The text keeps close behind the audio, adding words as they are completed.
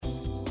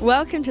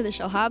Welcome to the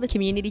Shellharbour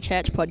Community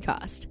Church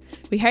podcast.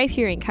 We hope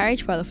you're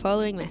encouraged by the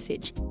following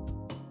message.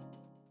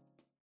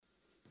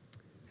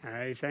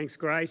 Hey, thanks,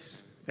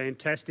 Grace.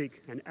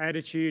 Fantastic. An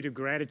attitude of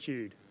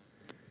gratitude.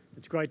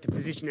 It's great to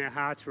position our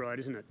hearts right,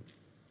 isn't it?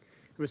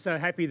 We're so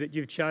happy that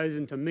you've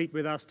chosen to meet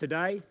with us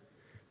today.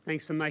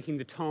 Thanks for making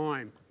the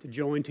time to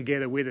join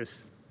together with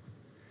us.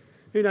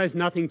 Who knows,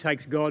 nothing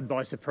takes God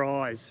by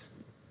surprise.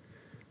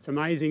 It's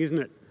amazing, isn't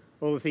it?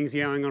 All the things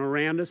going on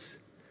around us.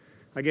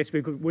 I guess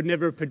we would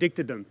never have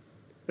predicted them.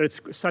 But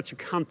it's such a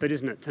comfort,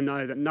 isn't it, to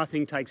know that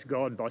nothing takes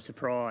God by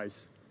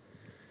surprise.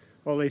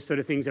 All these sort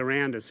of things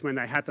around us, when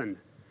they happen,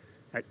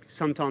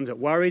 sometimes it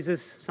worries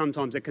us,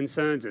 sometimes it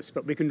concerns us,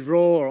 but we can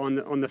draw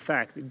on the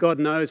fact that God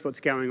knows what's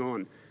going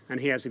on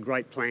and He has a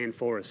great plan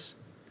for us.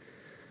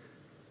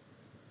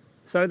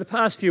 So the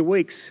past few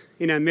weeks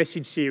in our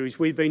message series,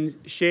 we've been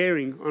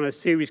sharing on a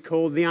series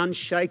called The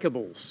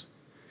Unshakables.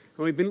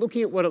 And we've been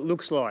looking at what it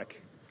looks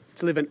like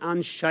to live an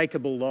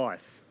unshakable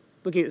life,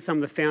 looking at some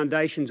of the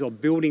foundations or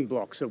building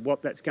blocks of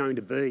what that's going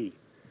to be.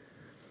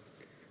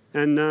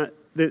 And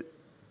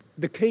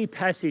the key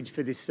passage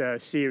for this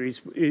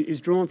series is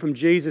drawn from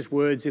Jesus'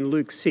 words in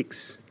Luke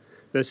 6,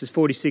 verses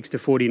 46 to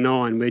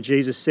 49, where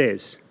Jesus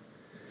says,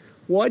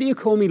 "Why do you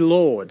call me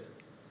Lord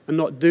and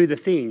not do the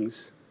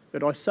things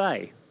that I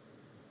say?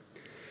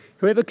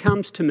 Whoever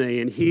comes to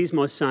me and hears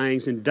my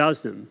sayings and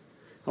does them,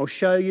 I'll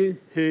show you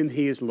whom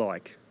he is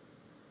like.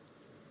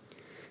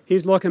 He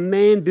is like a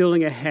man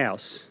building a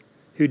house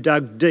who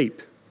dug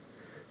deep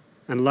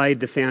and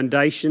laid the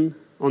foundation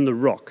on the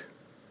rock.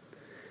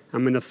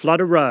 And when the flood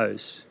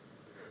arose,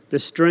 the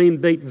stream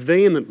beat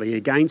vehemently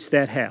against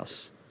that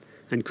house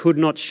and could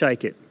not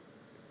shake it,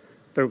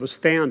 for it was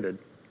founded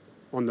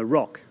on the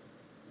rock.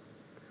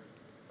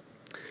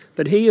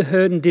 But he who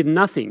heard and did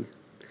nothing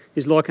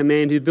is like a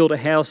man who built a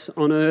house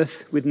on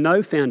earth with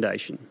no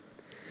foundation,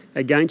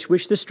 against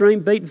which the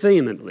stream beat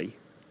vehemently,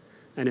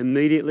 and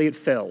immediately it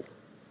fell.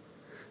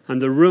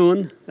 And the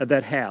ruin of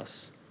that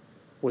house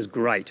was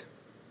great."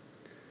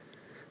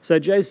 So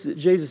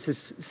Jesus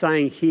is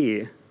saying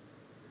here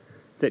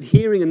that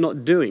hearing and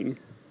not doing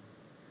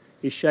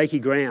is shaky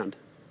ground.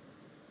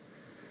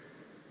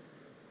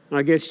 And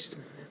I guess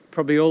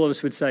probably all of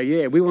us would say,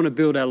 yeah, we want to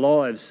build our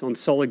lives on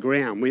solid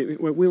ground. We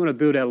want to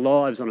build our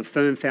lives on a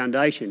firm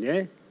foundation,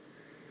 yeah?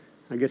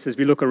 I guess as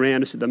we look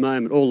around us at the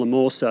moment, all the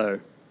more so.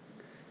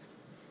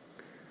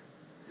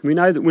 We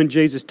know that when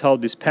Jesus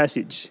told this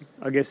passage,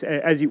 I guess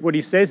what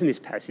he says in this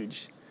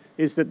passage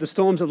is that the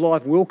storms of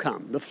life will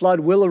come, the flood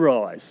will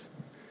arise,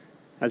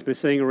 as we're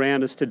seeing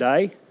around us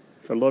today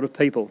for a lot of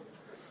people.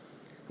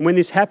 And when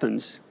this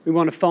happens, we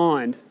want to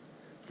find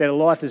that a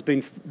life has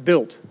been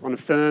built on a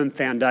firm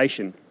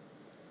foundation,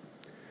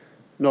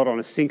 not on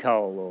a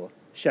sinkhole or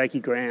shaky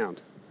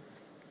ground.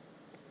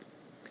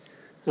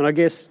 And I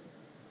guess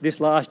this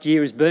last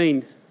year has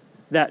been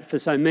that for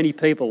so many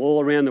people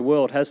all around the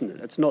world, hasn't it?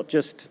 It's not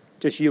just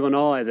you and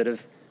I that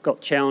have got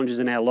challenges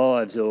in our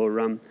lives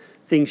or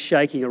things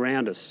shaking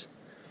around us.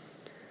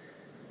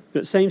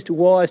 But it seems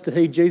wise to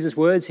heed Jesus'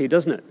 words here,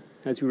 doesn't it,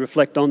 as we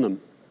reflect on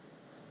them?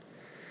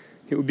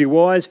 It would be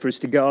wise for us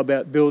to go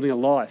about building a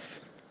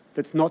life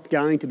that's not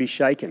going to be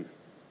shaken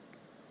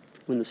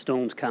when the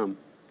storms come.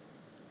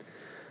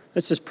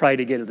 Let's just pray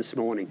together this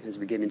morning as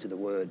we get into the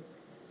Word.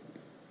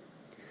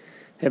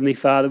 Heavenly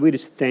Father, we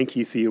just thank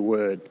you for your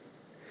Word.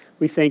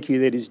 We thank you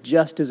that it is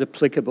just as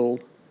applicable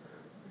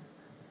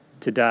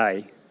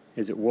today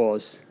as it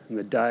was on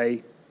the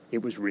day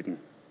it was written.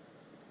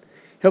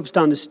 Help us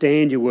to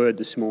understand your Word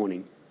this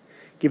morning.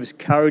 Give us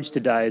courage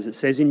today, as it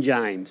says in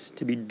James,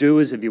 to be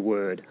doers of your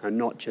Word and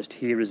not just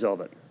hearers of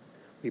it.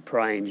 We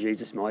pray in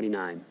Jesus' mighty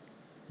name.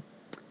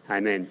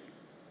 Amen.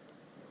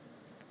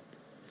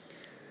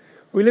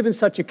 We live in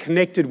such a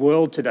connected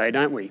world today,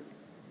 don't we?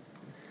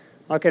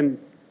 I can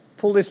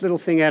pull this little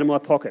thing out of my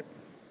pocket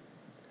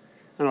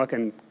and I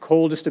can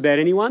call just about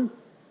anyone.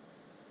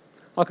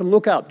 I can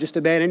look up just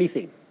about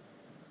anything.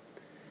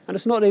 And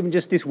it's not even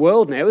just this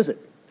world now, is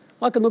it?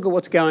 I can look at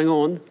what's going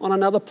on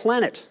another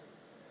planet.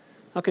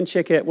 I can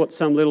check out what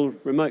some little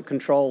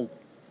remote-controlled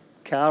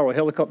car or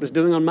helicopter is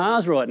doing on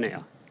Mars right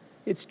now.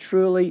 It's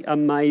truly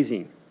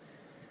amazing.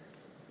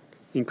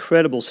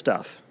 Incredible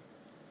stuff.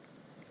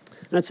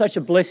 And it's such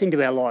a blessing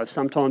to our lives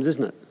sometimes,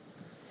 isn't it?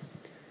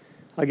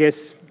 I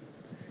guess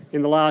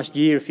in the last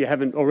year, if you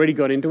haven't already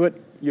got into it,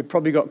 you've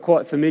probably got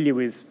quite familiar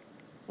with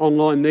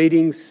online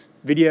meetings,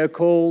 video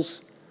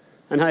calls,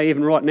 and hey,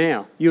 even right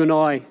now, you and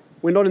I,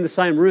 we're not in the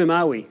same room,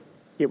 are we?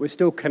 Yet we're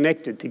still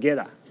connected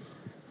together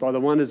by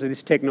the wonders of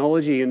this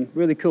technology and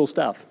really cool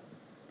stuff.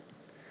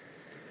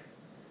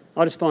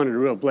 I just find it a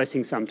real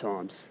blessing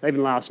sometimes.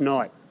 Even last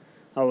night,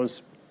 I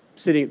was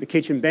sitting at the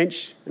kitchen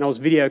bench and I was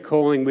video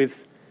calling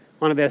with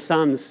one of our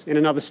sons in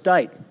another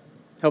state,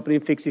 helping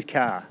him fix his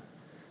car.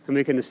 And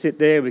we can just sit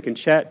there, we can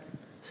chat,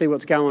 see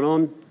what's going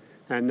on,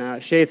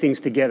 and share things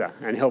together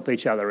and help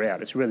each other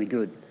out. It's really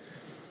good.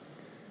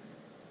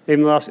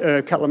 Even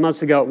a couple of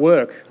months ago at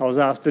work, I was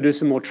asked to do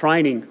some more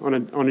training on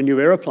a new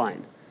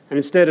aeroplane. And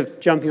instead of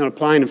jumping on a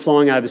plane and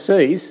flying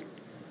overseas,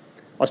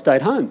 I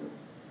stayed home.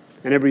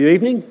 And every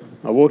evening,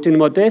 I walked into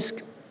my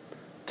desk,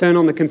 turned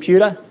on the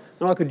computer,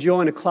 and I could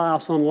join a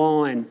class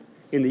online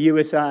in the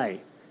USA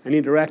and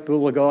interact with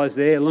all the guys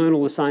there, learn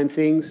all the same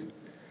things.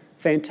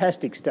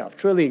 Fantastic stuff.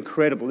 Truly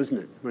incredible, isn't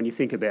it, when you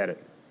think about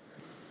it?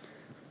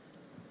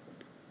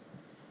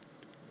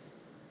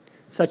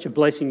 Such a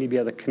blessing to be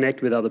able to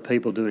connect with other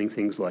people doing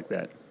things like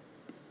that.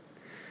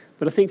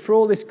 But I think for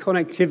all this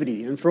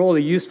connectivity and for all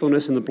the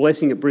usefulness and the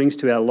blessing it brings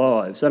to our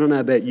lives, I don't know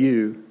about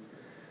you,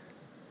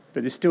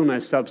 but there's still no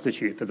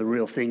substitute for the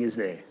real thing, is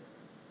there?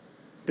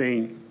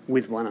 Being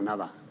with one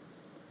another.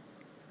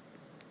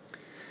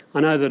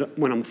 I know that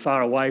when I'm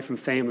far away from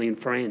family and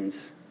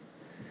friends,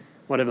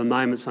 whatever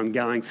moments I'm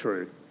going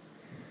through,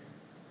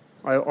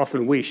 I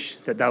often wish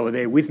that they were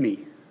there with me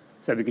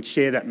so we could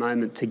share that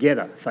moment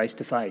together, face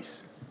to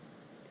face.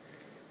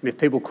 And if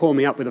people call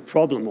me up with a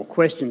problem or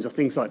questions or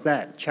things like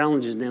that,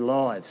 challenges in their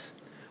lives,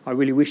 I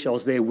really wish I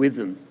was there with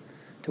them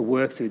to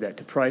work through that,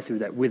 to pray through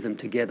that with them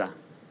together.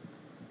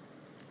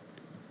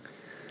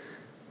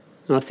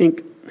 And I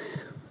think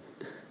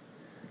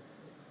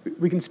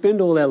we can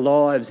spend all our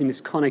lives in this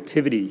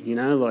connectivity, you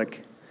know,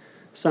 like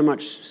so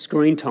much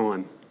screen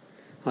time.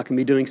 I can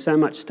be doing so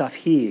much stuff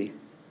here.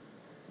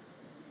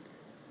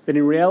 But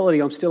in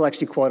reality, I'm still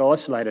actually quite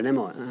isolated,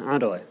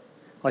 aren't I?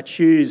 I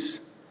choose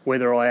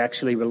whether I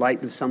actually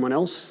relate with someone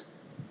else.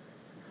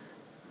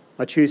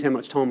 I choose how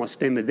much time I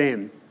spend with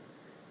them.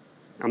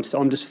 I'm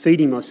just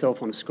feeding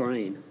myself on a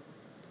screen.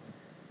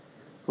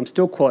 I'm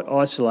still quite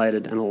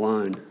isolated and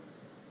alone.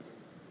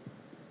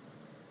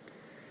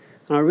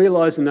 And I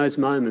realised in those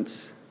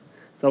moments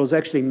that I was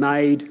actually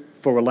made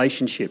for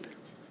relationship.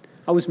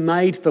 I was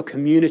made for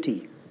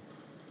community.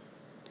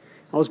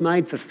 I was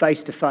made for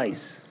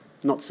face-to-face,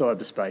 not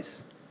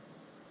cyberspace.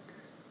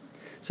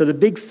 So the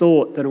big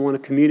thought that I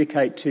want to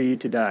communicate to you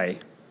today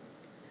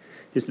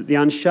is that the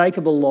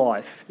unshakable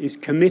life is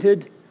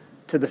committed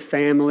to the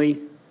family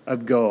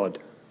of God.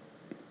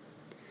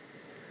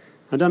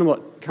 I don't know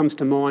what comes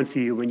to mind for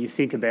you when you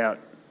think about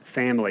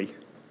family.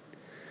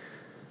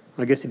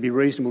 I guess it'd be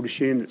reasonable to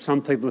assume that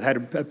some people have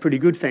had a pretty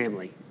good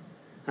family,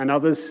 and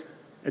others,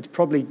 it's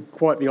probably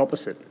quite the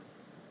opposite.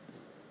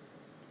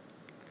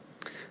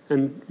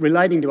 And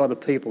relating to other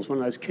people is one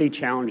of those key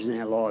challenges in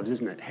our lives,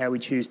 isn't it? How we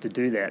choose to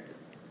do that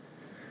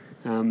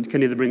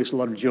can either bring us a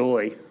lot of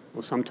joy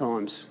or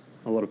sometimes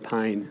a lot of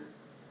pain.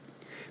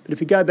 But if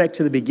we go back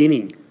to the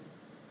beginning,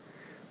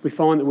 we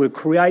find that we're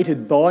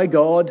created by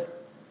God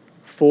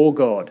for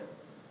God.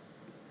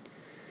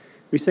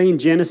 We see in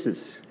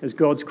Genesis as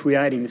God's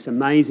creating this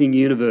amazing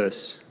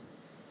universe.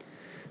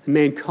 And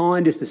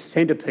mankind is the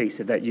centrepiece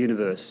of that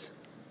universe.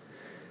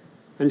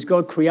 And as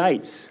God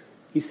creates,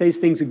 he sees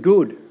things are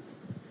good.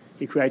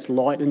 He creates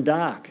light and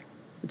dark.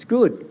 It's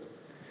good.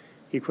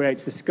 He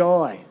creates the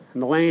sky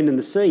and the land and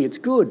the sea. It's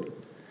good.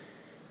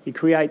 He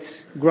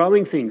creates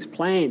growing things,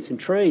 plants and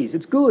trees.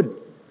 It's good.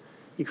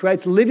 He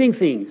creates living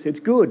things. It's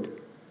good.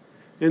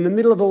 And in the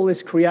middle of all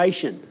this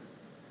creation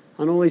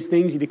and all these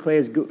things he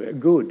declares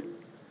good,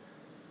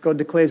 God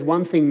declares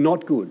one thing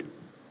not good. Do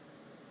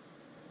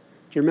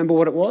you remember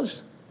what it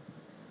was?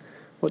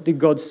 What did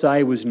God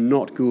say was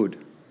not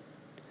good?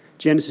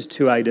 Genesis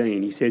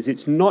 2:18, he says,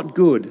 "It's not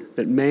good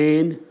that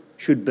man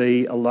should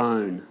be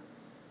alone."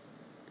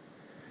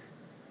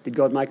 Did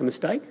God make a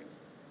mistake?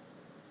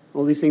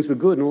 All these things were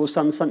good and all of a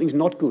sudden something's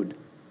not good.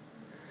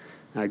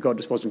 No, God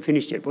just wasn't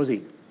finished yet, was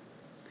he?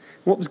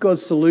 What was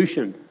God's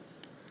solution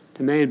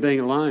to man being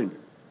alone?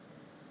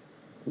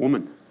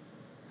 Woman.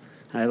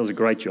 Hey, that was a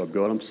great job,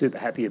 God. I'm super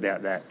happy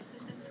about that.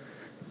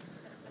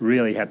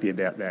 Really happy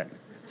about that.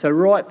 So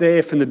right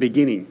there from the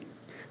beginning,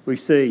 we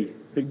see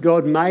that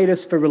God made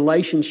us for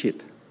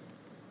relationship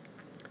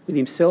with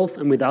himself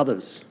and with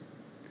others.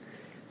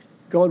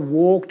 God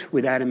walked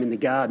with Adam in the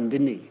garden,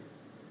 didn't he?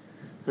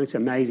 And it's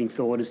an amazing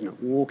thought, isn't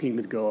it? Walking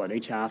with God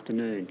each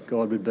afternoon.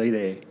 God would be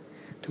there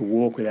to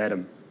walk with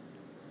Adam.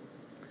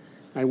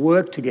 They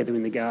worked together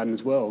in the garden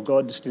as well.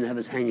 God just didn't have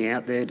us hanging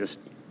out there just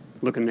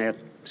looking at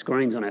our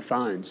screens on our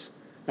phones.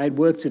 They had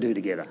work to do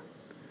together.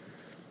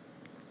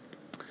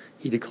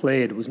 He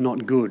declared it was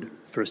not good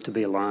for us to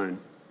be alone.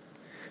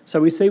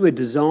 So we see we're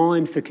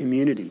designed for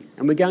community,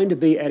 and we're going to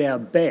be at our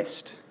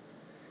best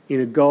in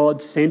a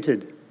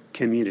God-centred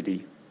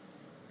community,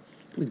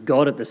 with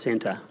God at the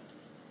centre.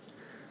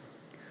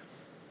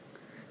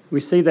 We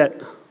see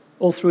that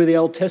all through the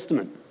Old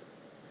Testament.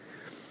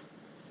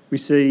 We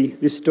see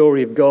this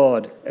story of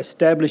God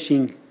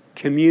establishing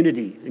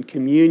community and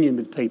communion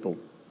with people,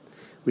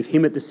 with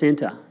him at the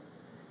centre.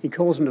 He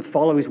calls them to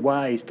follow his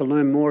ways, to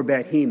learn more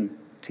about him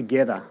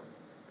together.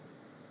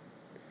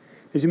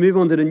 As we move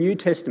on to the New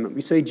Testament,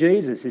 we see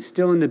Jesus is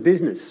still in the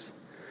business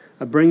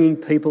of bringing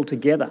people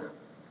together.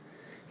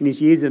 In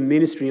his years of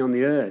ministry on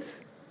the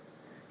earth,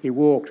 he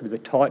walked with a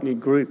tight-knit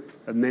group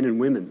of men and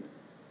women.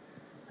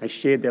 They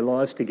shared their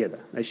lives together.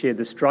 They shared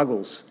the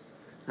struggles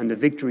and the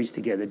victories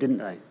together, didn't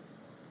they?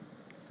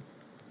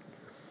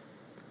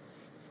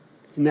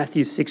 In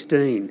Matthew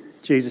 16,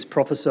 Jesus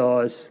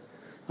prophesies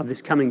of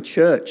this coming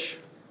church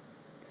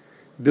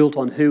built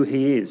on who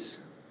he is.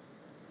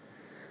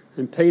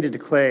 And Peter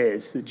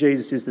declares that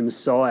Jesus is the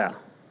Messiah.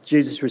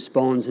 Jesus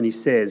responds and he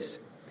says,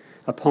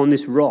 upon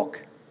this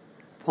rock,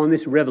 upon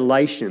this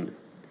revelation,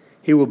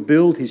 he will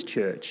build his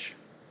church.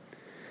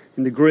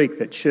 In the Greek,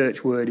 that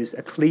church word is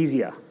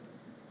ecclesia.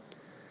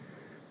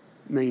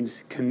 It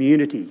means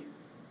community,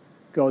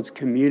 God's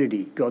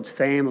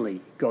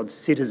family, God's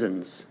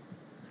citizens.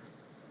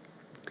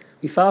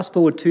 We fast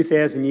forward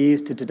 2,000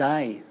 years to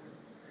today,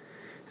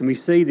 and we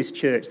see this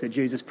church that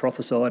Jesus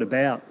prophesied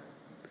about.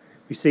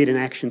 We see it in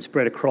action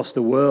spread across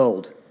the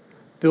world,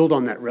 build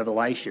on that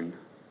revelation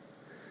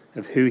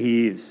of who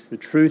he is, the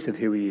truth of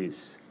who he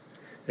is.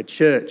 A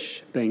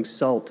church being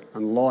salt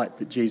and light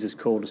that Jesus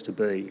called us to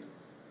be.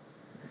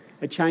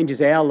 It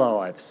changes our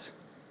lives,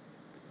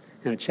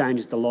 and it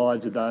changes the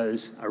lives of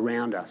those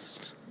around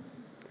us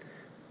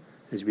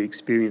as we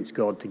experience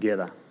God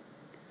together.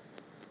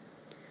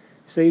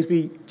 See, as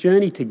we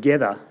journey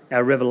together,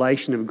 our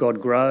revelation of God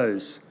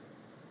grows.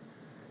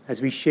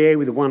 As we share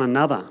with one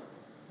another,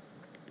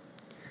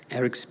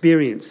 our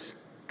experience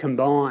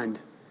combined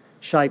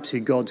shapes who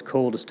God's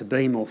called us to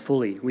be more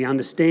fully. We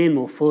understand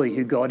more fully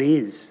who God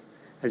is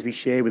as we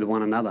share with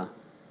one another.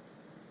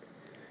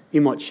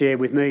 You might share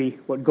with me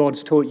what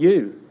God's taught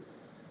you,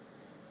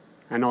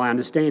 and I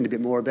understand a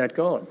bit more about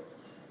God.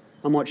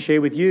 I might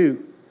share with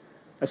you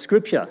a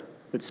scripture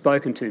that's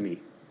spoken to me,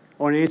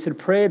 or an answered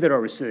prayer that I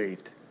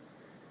received.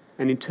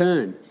 And in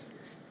turn,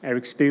 our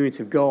experience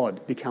of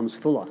God becomes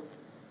fuller.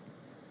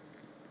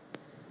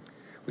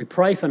 We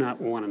pray for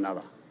one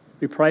another.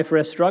 We pray for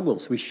our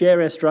struggles. We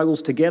share our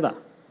struggles together.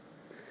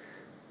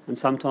 And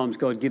sometimes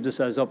God gives us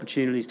those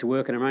opportunities to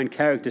work on our own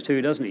character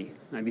too, doesn't he?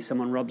 Maybe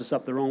someone robbed us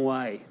up the wrong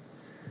way.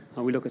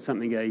 And we look at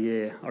something and go,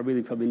 yeah, I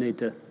really probably need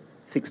to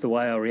fix the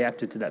way I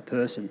reacted to that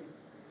person.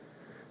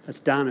 That's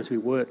done as we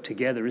work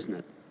together, isn't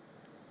it?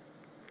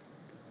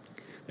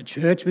 The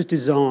church was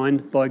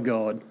designed by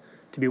God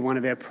to be one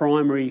of our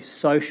primary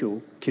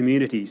social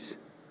communities.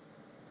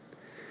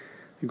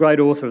 The great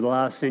author of the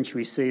last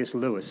century, C.S.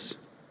 Lewis,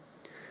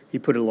 he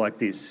put it like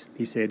this.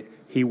 He said,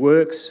 he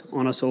works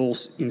on us all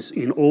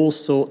in all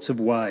sorts of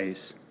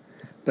ways,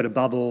 but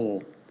above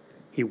all,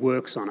 he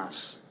works on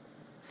us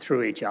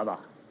through each other.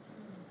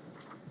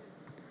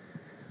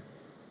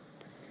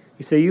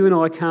 You see, you and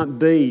I can't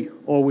be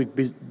all we've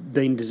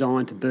been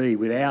designed to be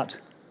without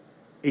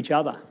each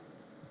other.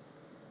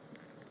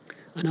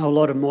 I know a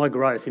lot of my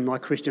growth in my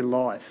Christian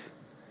life,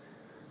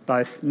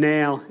 both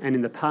now and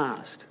in the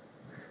past,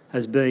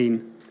 has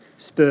been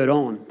spurred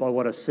on by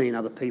what I've seen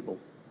other people.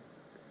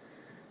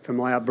 From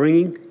my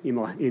upbringing in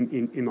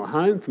my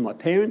home, from my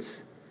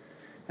parents,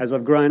 as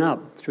I've grown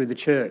up through the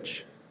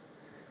church.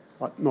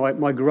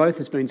 My growth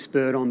has been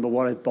spurred on by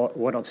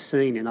what I've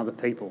seen in other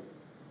people.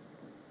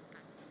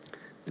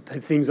 The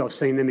things I've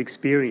seen them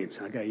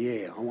experience. I go,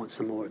 yeah, I want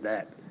some more of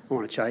that. I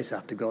want to chase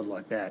after God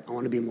like that. I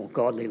want to be more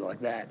godly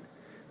like that.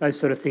 Those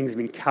sort of things have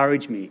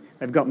encouraged me.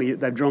 They've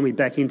drawn me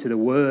back into the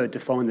Word to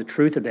find the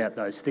truth about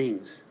those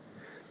things.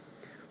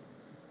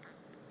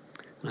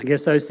 And I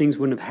guess those things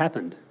wouldn't have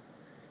happened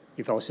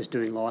if I was just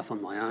doing life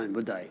on my own,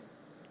 would they?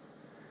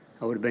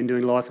 I would have been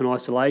doing life in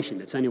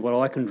isolation. It's only what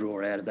I can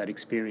draw out of that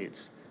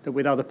experience. But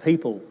with other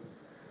people,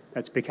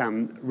 that's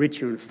become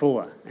richer and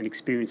fuller, an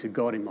experience of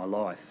God in my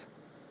life.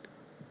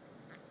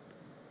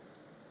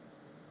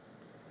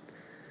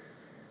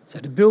 So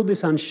to build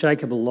this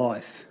unshakable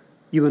life,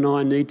 you and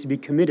I need to be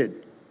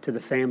committed to the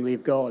family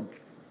of God.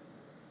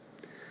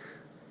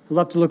 I'd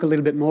love to look a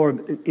little bit more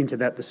into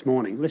that this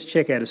morning. Let's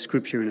check out a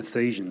scripture in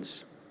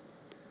Ephesians.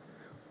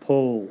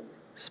 Paul,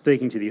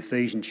 speaking to the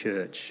Ephesian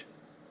church,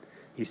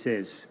 he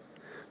says,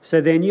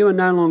 so then you are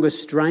no longer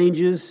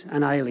strangers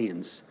and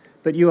aliens,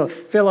 but you are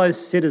fellow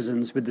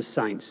citizens with the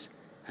saints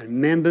and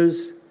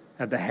members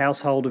of the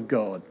household of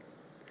God,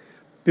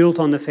 built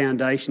on the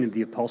foundation of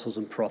the apostles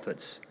and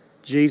prophets,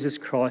 Jesus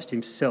Christ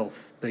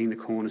himself being the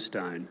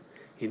cornerstone,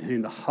 in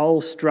whom the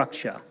whole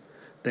structure,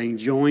 being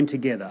joined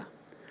together,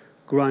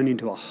 grown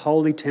into a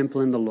holy temple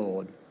in the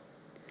Lord.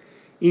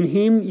 In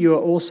him you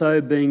are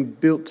also being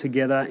built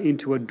together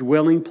into a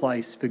dwelling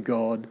place for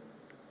God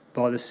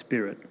by the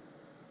Spirit.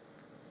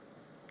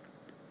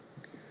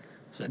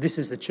 So this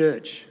is the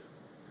church.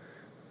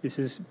 This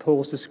is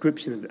Paul's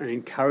description of an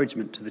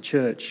encouragement to the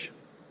church.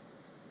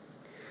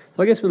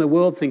 So I guess when the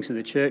world thinks of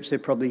the church, they're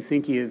probably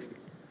thinking of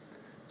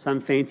some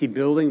fancy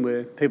building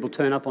where people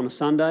turn up on a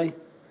Sunday.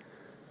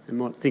 They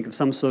might think of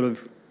some sort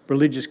of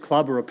religious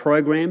club or a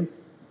program.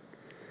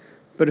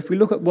 But if we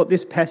look at what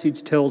this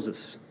passage tells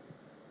us,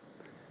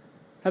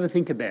 have a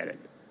think about it.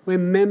 We're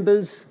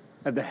members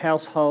of the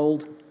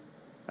household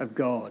of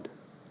God.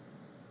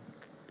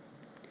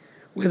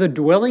 We're the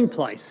dwelling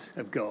place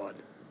of God.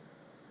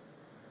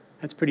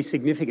 That's pretty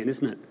significant,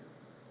 isn't it?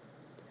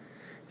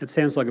 It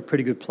sounds like a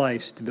pretty good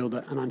place to build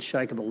an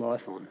unshakable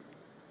life on,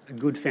 a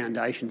good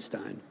foundation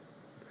stone.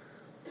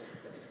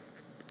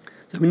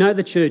 So we know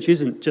the church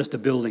isn't just a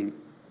building,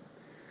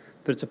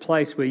 but it's a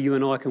place where you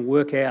and I can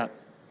work out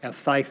our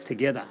faith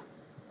together.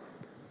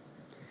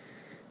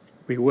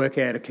 We work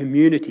out a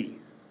community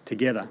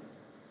together.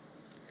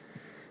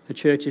 The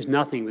church is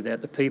nothing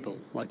without the people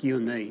like you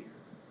and me.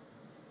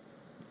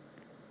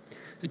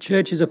 The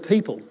church is a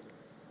people.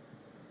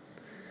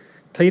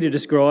 Peter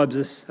describes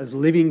us as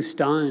living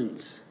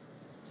stones.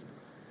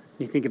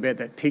 You think about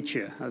that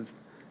picture of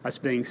us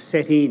being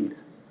set in,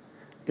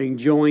 being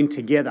joined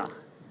together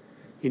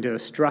into a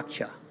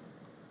structure,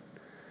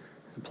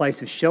 a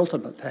place of shelter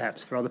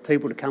perhaps for other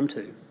people to come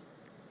to,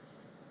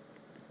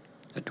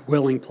 a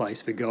dwelling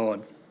place for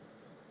God.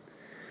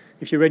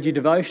 If you read your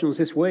devotionals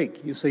this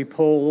week, you'll see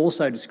Paul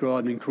also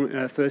described in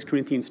 1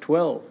 Corinthians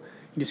 12.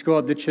 He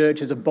described the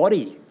church as a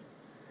body,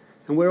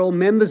 and we're all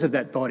members of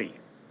that body.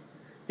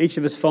 Each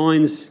of us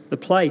finds the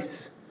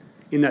place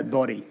in that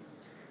body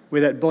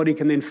where that body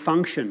can then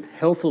function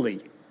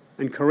healthily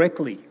and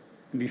correctly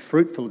and be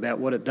fruitful about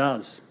what it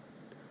does.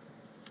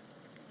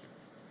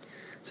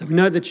 So we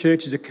know the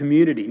church is a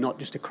community, not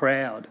just a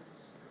crowd,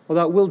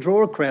 although it will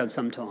draw a crowd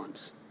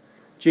sometimes.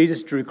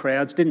 Jesus drew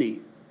crowds, didn't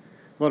he?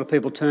 A lot of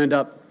people turned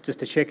up just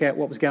to check out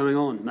what was going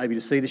on, maybe to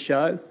see the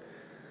show,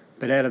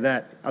 but out of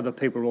that, other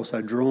people were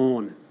also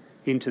drawn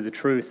into the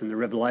truth and the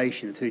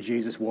revelation of who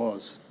Jesus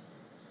was.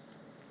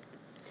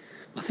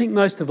 I think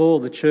most of all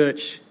the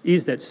church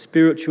is that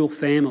spiritual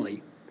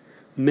family,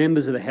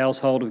 members of the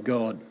household of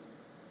God.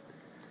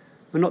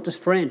 We're not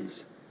just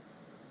friends,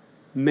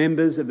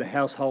 members of the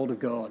household of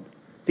God.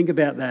 Think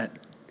about that.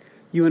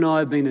 You and I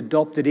have been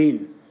adopted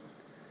in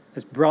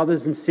as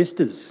brothers and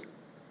sisters.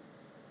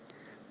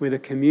 We're the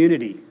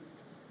community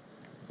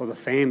or the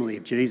family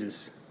of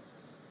Jesus.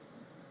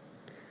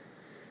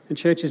 And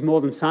church is more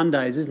than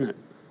Sundays, isn't it?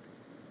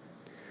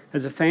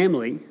 As a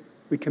family,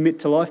 we commit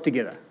to life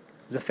together.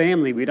 As a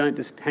family, we don't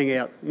just hang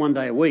out one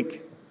day a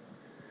week.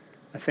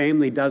 A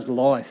family does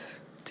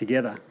life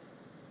together.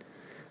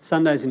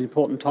 Sunday is an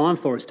important time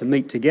for us to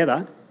meet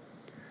together,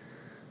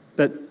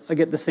 but I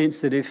get the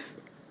sense that if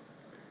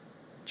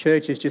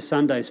church is just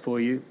Sundays for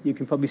you, you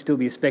can probably still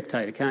be a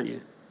spectator, can't you?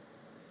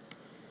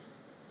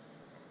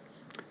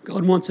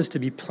 God wants us to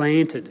be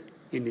planted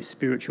in this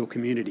spiritual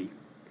community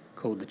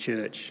called the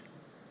church.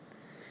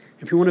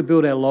 If we want to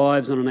build our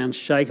lives on an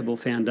unshakable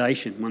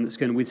foundation, one that's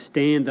going to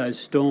withstand those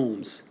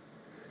storms,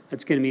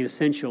 that's going to be an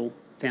essential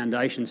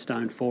foundation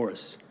stone for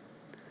us,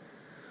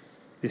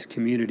 this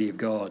community of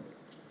God.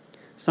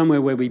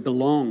 Somewhere where we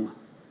belong,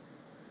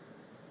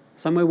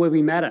 somewhere where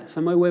we matter,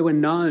 somewhere where we're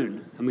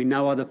known and we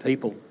know other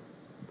people.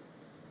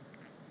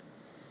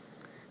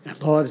 Our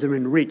lives are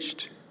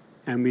enriched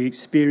and we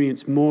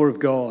experience more of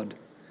God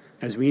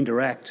as we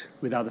interact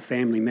with other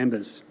family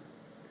members.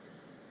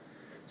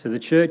 So the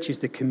church is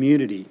the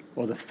community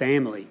or the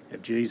family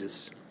of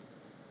Jesus.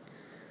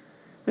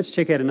 Let's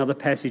check out another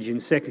passage in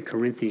 2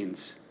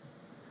 Corinthians,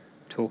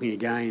 talking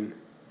again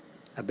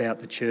about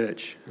the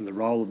church and the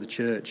role of the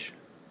church.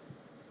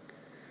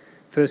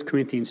 1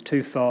 Corinthians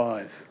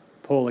 2:5,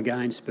 Paul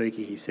again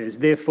speaking, he says,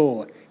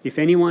 "Therefore, if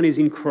anyone is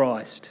in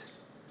Christ,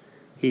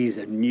 he is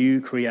a new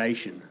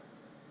creation.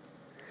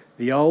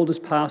 The old has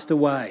passed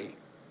away.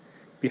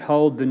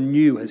 Behold, the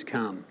new has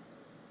come.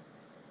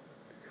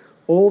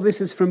 All this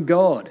is from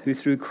God, who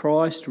through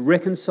Christ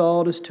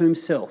reconciled us to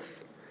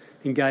himself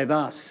and gave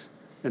us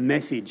the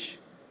message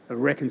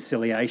of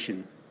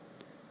reconciliation.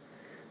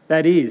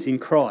 That is, in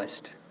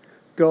Christ,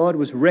 God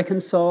was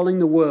reconciling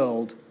the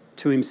world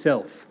to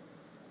himself,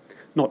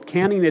 not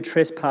counting their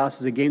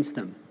trespasses against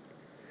them,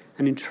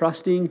 and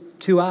entrusting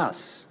to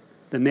us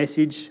the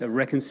message of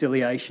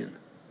reconciliation.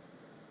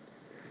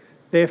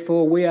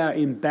 Therefore, we are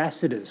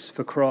ambassadors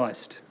for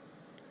Christ,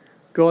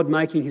 God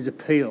making his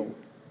appeal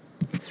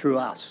through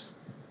us."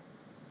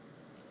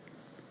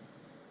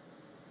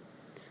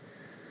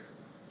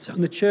 So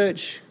in the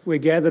church, we're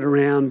gathered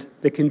around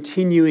the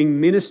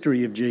continuing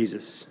ministry of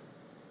Jesus.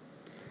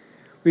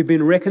 We've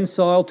been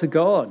reconciled to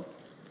God,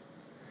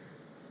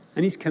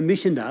 and he's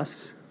commissioned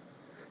us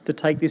to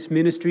take this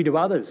ministry to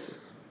others.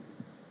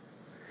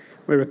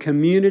 We're a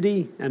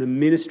community and a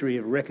ministry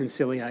of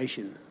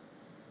reconciliation.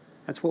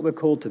 That's what we're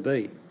called to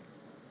be.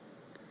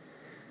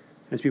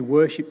 As we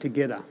worship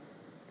together,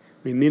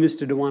 we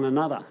minister to one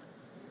another,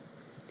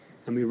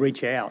 and we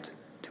reach out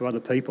to other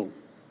people.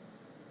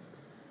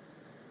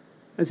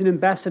 As an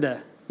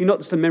ambassador, you're not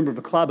just a member of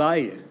a club, are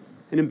you?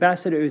 An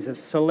ambassador is a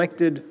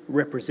selected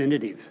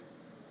representative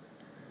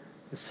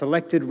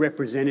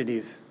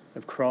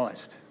of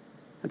Christ.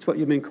 That's what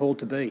you've been called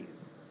to be.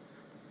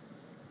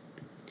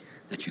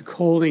 That's your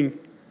calling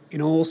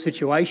in all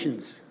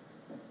situations.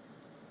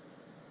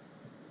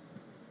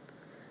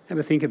 Have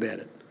a think about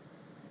it.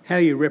 How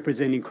are you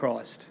representing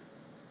Christ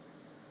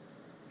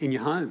in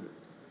your home?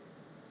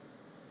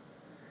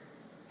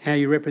 How are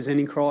you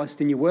representing Christ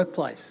in your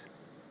workplace?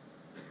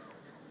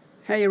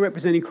 How are you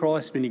representing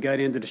Christ when you go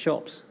down to the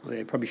shops? Well,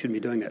 you probably shouldn't be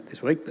doing that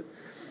this week, but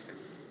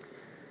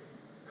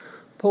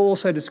Paul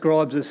also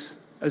describes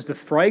us as the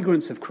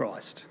fragrance of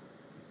Christ.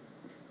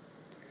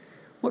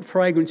 What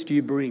fragrance do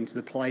you bring to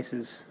the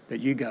places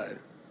that you go?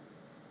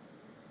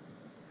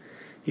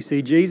 You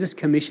see, Jesus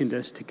commissioned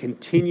us to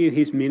continue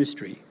his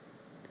ministry.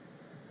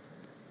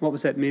 What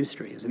was that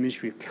ministry? It was a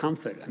ministry of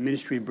comfort, a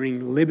ministry of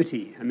bringing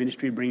liberty, a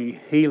ministry of bringing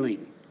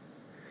healing,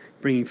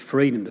 bringing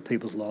freedom to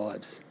people's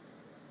lives.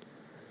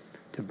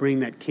 To bring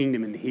that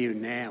kingdom in the here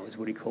and now is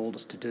what he called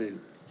us to do.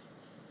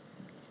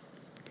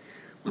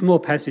 One more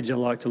passage I'd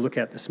like to look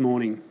at this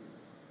morning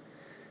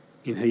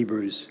in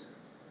Hebrews.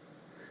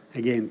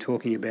 Again,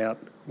 talking about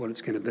what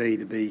it's going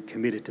to be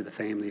committed to the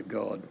family of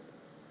God.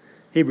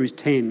 Hebrews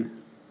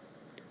 10,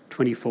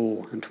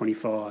 24 and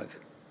 25.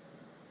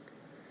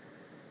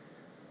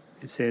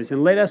 It says,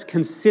 "And let us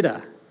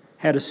consider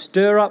how to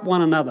stir up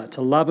one another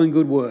to love and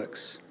good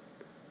works,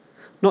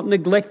 not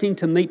neglecting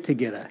to meet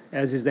together,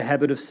 as is the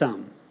habit of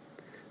some,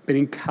 but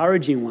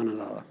encouraging one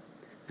another,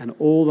 and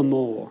all the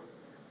more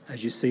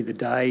as you see the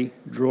day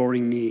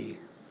drawing near."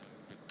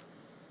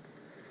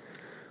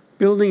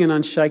 Building an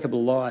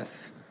unshakable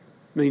life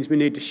means we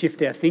need to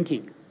shift our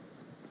thinking.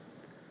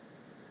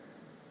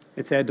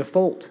 It's our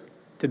default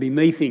to be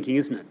me thinking,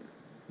 isn't it?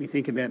 We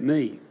think about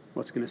me,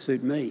 what's going to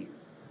suit me,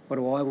 what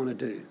do I want to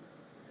do?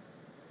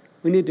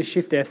 We need to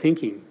shift our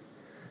thinking,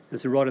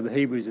 as the writer of the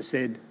Hebrews has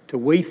said, to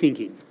we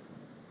thinking.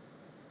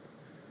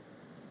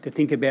 To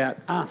think about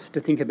us, to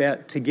think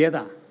about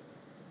together.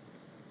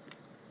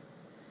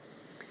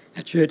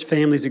 Our church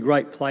family is a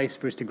great place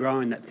for us to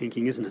grow in that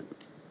thinking, isn't it?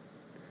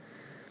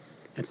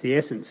 It's the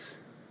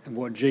essence of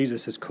what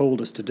Jesus has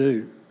called us to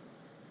do.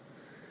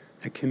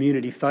 A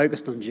community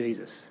focused on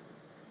Jesus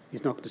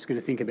is not just going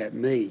to think about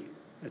me,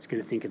 it's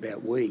going to think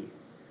about we.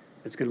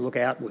 It's going to look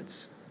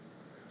outwards.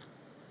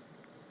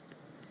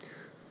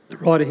 The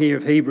writer here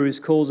of Hebrews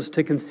calls us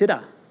to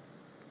consider.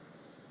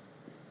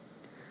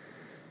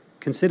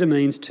 Consider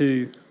means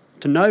to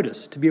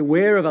notice, to be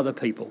aware of other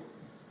people.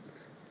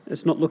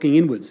 It's not looking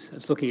inwards,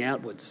 it's looking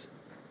outwards.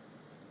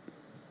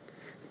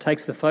 It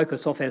takes the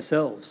focus off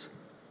ourselves.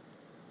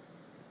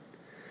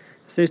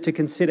 It says to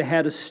consider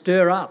how to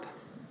stir up,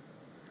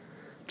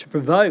 to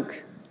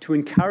provoke, to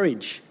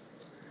encourage,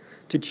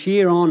 to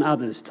cheer on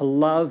others, to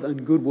love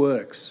and good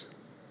works.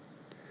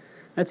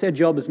 That's our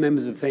job as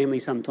members of family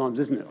sometimes,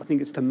 isn't it? I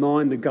think it's to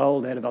mine the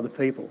gold out of other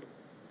people,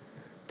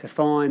 to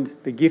find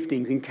the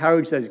giftings,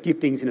 encourage those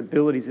giftings and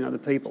abilities in other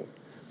people.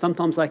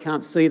 Sometimes they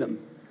can't see them,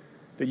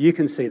 but you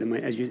can see them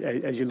as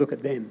you look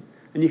at them.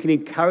 And you can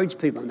encourage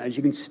people in those.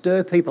 You can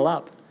stir people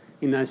up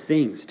in those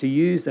things, to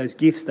use those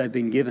gifts they've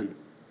been given,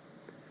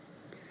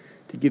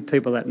 to give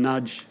people that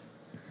nudge,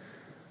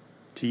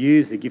 to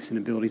use the gifts and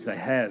abilities they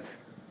have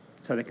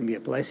so they can be a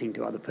blessing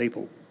to other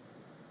people.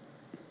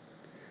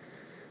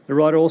 The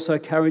writer also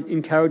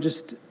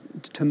encourages us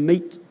to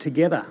meet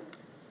together.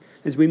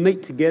 As we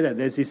meet together,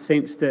 there's this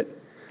sense that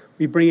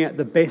we bring out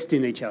the best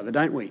in each other,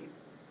 don't we?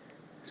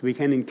 So we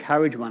can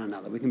encourage one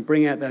another. We can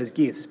bring out those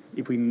gifts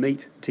if we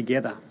meet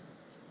together.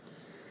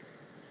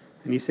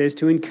 And he says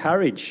to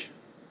encourage.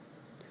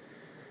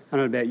 I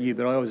don't know about you,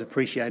 but I always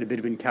appreciate a bit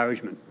of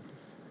encouragement.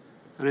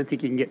 I don't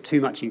think you can get too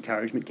much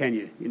encouragement, can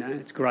you? You know,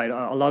 it's great.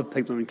 I love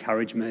people who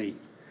encourage me.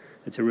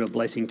 It's a real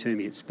blessing to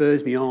me. It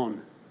spurs me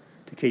on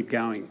to keep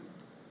going.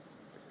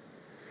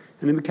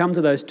 And then we come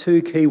to those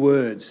two key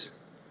words,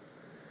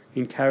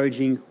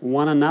 encouraging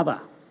one another.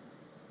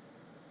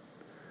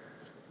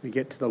 We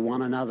get to the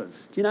one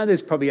another's. Do you know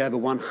there's probably over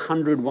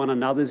 100 one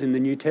another's in the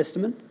New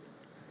Testament?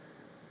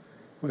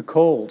 We're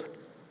called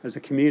as a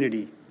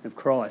community of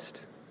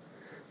Christ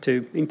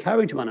to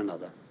encourage one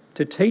another,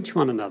 to teach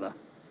one another,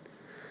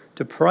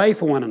 to pray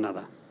for one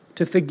another,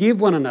 to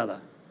forgive one another,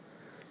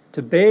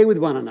 to bear with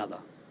one another,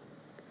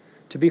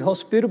 to be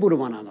hospitable to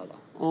one another.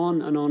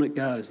 On and on it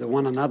goes, the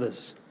one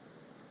another's.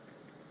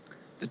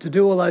 But to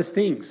do all those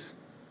things,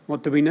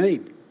 what do we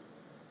need?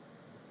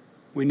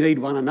 We need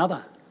one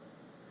another.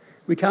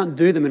 We can't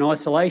do them in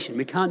isolation.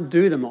 We can't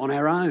do them on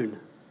our own.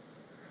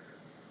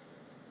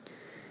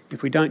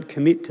 If we don't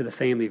commit to the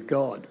family of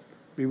God,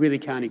 we really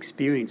can't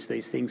experience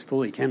these things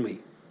fully, can we?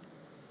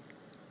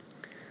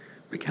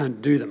 We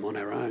can't do them on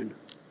our own.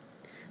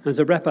 And as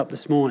I wrap up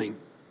this morning,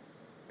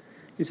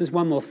 this is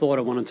one more thought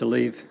I wanted to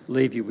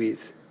leave you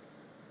with.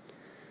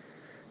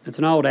 It's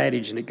an old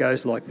adage and it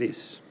goes like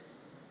this.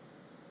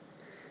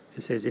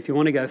 It says, if you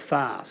want to go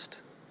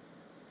fast,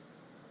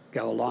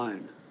 go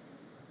alone.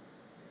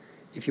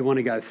 If you want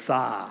to go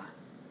far,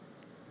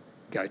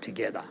 go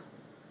together.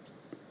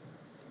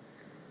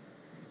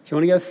 If you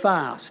want to go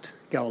fast,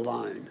 go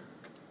alone.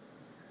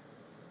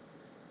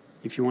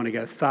 If you want to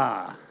go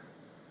far,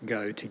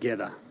 go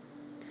together.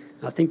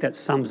 And I think that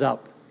sums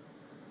up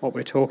what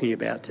we're talking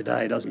about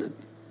today, doesn't it?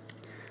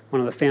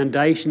 One of the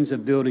foundations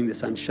of building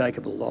this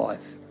unshakable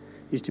life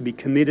is to be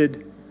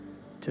committed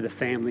to the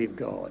family of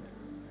God.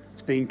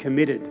 It's being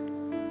committed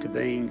to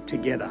being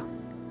together.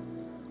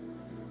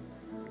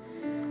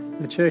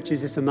 The church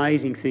is this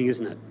amazing thing,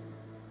 isn't it?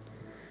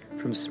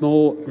 From a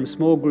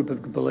small group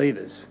of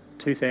believers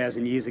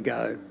 2,000 years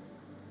ago,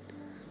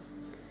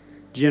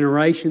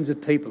 generations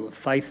of people have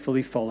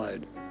faithfully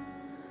followed,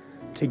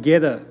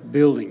 together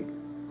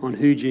building on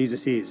who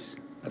Jesus is,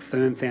 a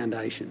firm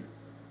foundation.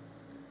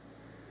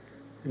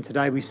 And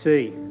today we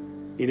see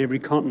in every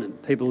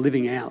continent people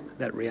living out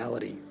that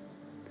reality.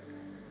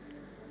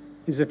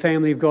 Is the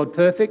family of God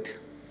perfect?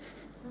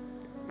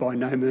 By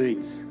no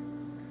means.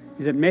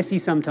 Is it messy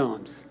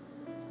sometimes?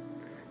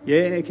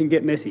 Yeah, it can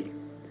get messy,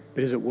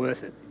 but is it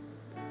worth it?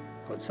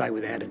 I would say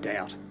without a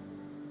doubt.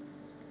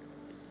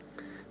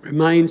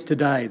 Remains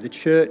today the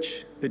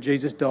church that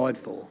Jesus died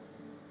for,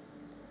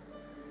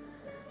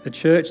 the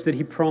church that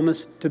he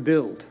promised to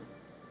build,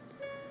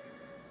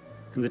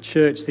 and the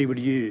church that he would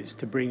use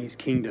to bring his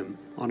kingdom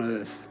on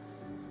earth.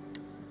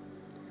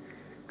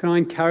 Can I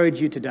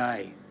encourage you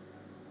today?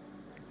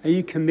 Are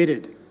you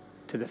committed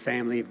to the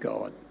family of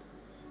God?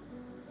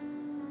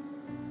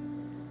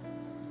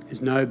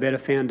 There's no better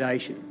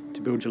foundation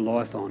to build your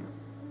life on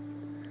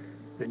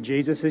than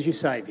Jesus as your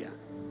Saviour,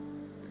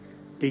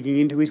 digging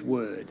into his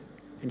word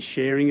and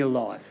sharing your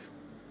life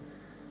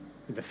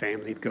with the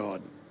family of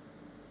God,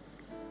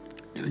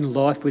 doing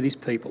life with his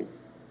people.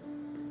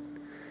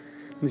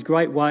 There's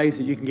great ways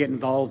that you can get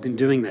involved in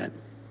doing that.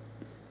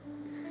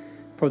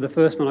 Probably the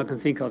first one I can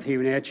think of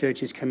here in our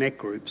church is connect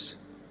groups.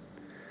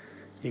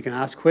 You can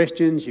ask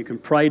questions, you can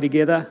pray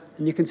together,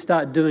 and you can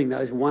start doing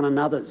those one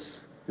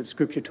another's that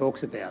Scripture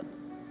talks about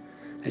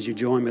as you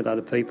join with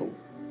other people.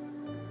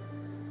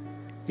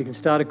 You can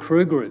start a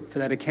crew group for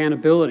that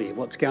accountability of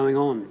what's going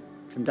on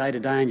from day to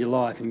day in your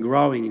life and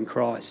growing in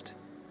Christ.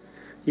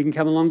 You can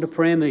come along to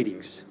prayer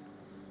meetings.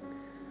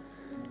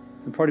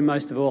 And probably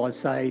most of all, I'd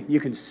say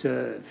you can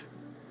serve.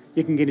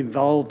 You can get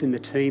involved in the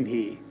team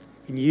here,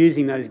 in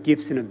using those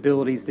gifts and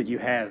abilities that you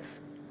have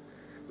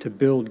to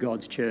build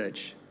God's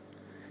church.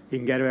 You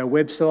can go to our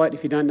website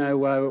if you don't know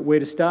where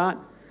to start,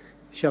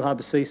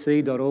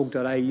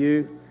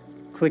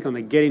 shellharbourcc.org.au, click on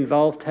the Get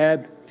Involved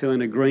tab, fill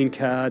in a green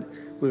card.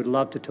 We would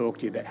love to talk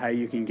to you about how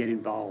you can get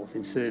involved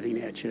in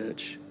serving our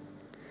church.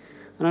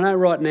 And I know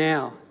right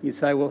now you'd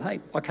say, well,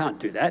 hey, I can't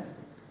do that.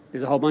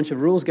 There's a whole bunch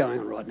of rules going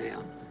on right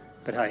now.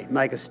 But hey,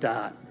 make a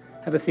start.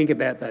 Have a think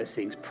about those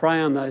things.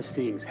 Pray on those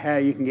things, how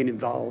you can get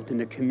involved in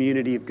the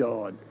community of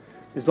God.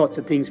 There's lots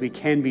of things we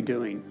can be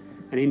doing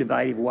and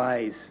innovative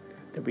ways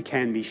that we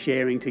can be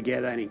sharing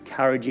together and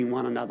encouraging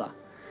one another.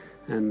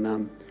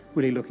 And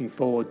really looking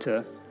forward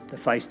to the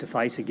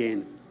face-to-face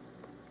again.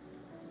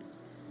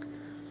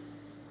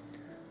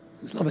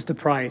 I'd love us to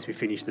pray as we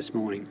finish this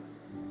morning.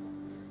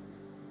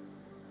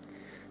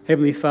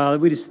 Heavenly Father,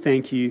 we just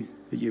thank you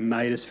that you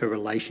made us for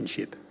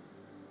relationship.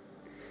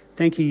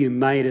 Thank you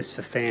made us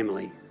for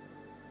family.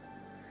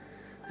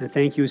 And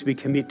thank you as we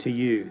commit to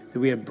you that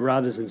we are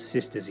brothers and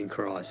sisters in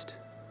Christ.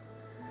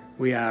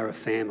 We are a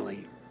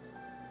family.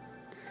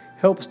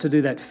 Help us to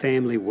do that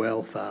family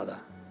well, Father.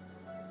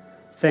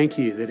 Thank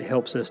you that it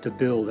helps us to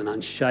build an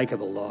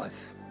unshakable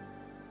life.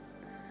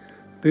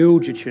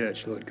 Build your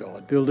church, Lord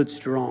God. Build it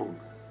strong.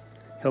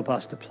 Help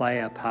us to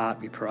play our part,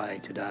 we pray,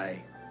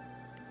 today.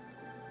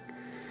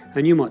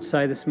 And you might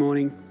say this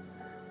morning,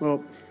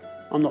 well,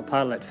 I'm not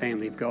part of that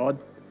family of God,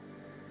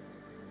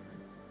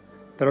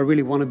 but I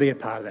really want to be a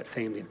part of that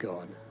family of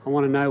God. I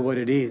want to know what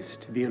it is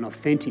to be an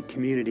authentic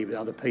community with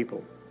other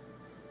people.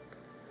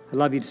 I'd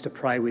love you just to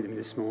pray with me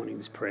this morning,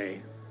 this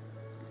prayer.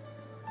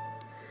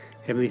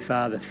 Heavenly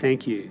Father,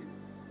 thank you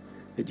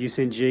that you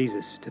sent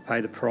Jesus to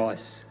pay the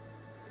price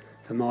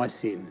for my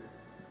sin.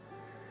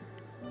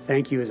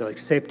 Thank you as I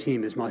accept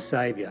him as my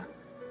Saviour.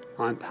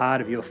 I'm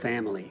part of your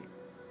family.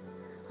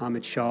 I'm a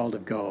child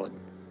of God.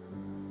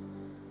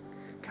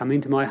 Come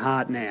into my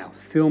heart now.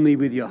 Fill me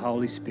with your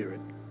Holy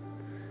Spirit,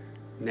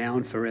 now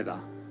and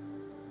forever.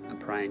 I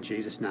pray in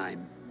Jesus'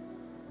 name.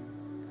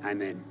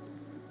 Amen.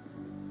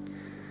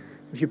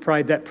 If you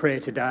prayed that prayer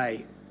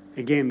today,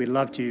 again, we'd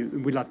love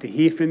to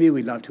hear from you.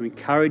 We'd love to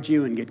encourage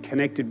you and get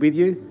connected with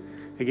you.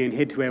 Again,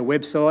 head to our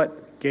website,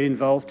 Get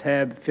Involved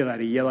tab, fill out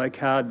a yellow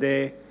card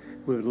there.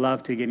 We would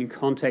love to get in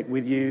contact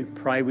with you,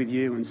 pray with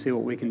you, and see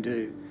what we can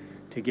do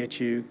to get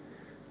you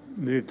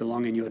moved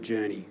along in your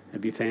journey.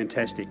 That'd be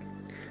fantastic.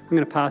 I'm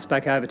going to pass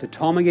back over to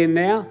Tom again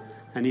now,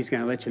 and he's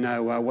going to let you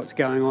know what's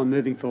going on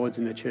moving forwards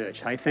in the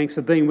church. Hey, thanks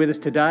for being with us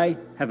today.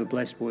 Have a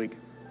blessed week.